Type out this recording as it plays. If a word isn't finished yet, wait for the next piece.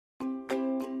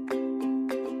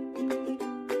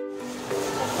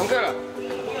Betul tak?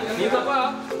 Ni berapa?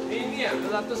 Ini ya,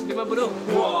 250.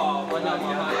 Wah, banyak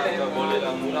mahal. Boleh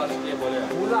lah, murah sikit boleh lah.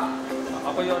 Murah?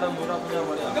 Apa yang ada murah punya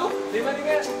boleh lah. Itu,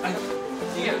 RM5.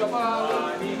 Ingat berapa?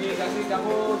 Ini kasih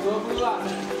kamu 20 lah.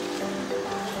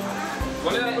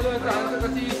 Boleh lah, boleh lah. Kita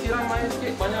kasih siram main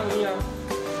sikit, banyak minyak.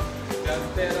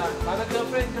 Ganti lah. Mana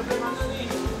girlfriend mana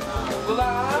ni?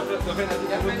 Bola. Girlfriend nanti.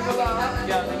 Girlfriend bola.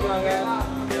 Ya, thank you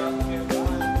Angel.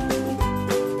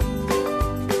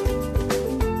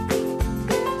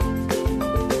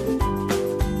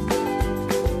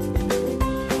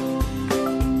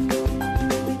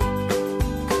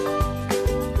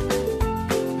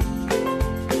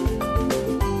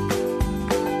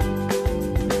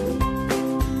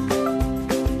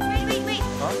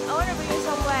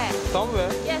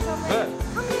 Somewhere? Yeah, somewhere.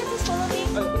 Come here, just follow me.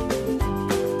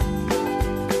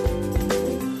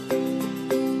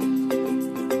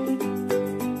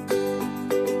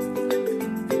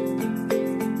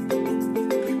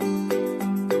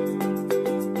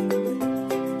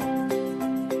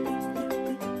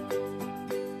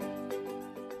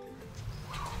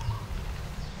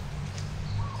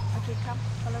 Okay, come,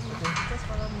 follow me. Just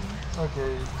follow me.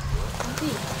 Okay.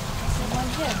 Auntie, there's someone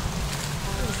here.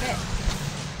 Who is that?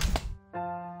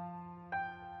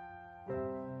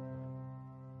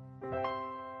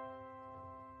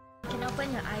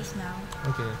 Open your eyes now.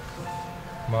 Okay.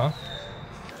 Ma?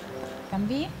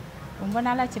 தம்பி ரொம்ப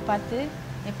நாளா பார்த்து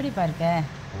எப்படி பாருக்க?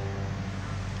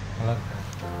 நல்லா இருக்கு.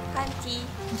 Auntie,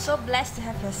 I'm so blessed to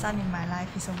have your son in my life.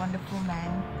 He's a wonderful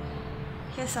man.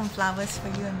 Here's some flowers for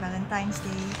you on Valentine's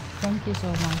Day. Thank you so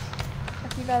much.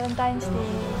 Happy Valentine's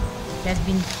Day. It has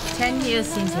been 10 years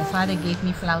since your father gave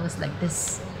me flowers like this.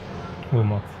 Oh,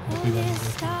 Ma. Happy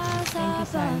Valentine's Day. Thank you,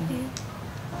 son.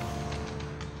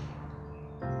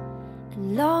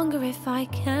 Longer if I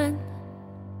can.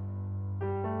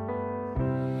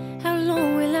 How long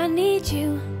will I need you?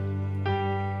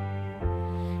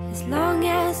 As long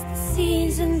as the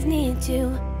seasons need to.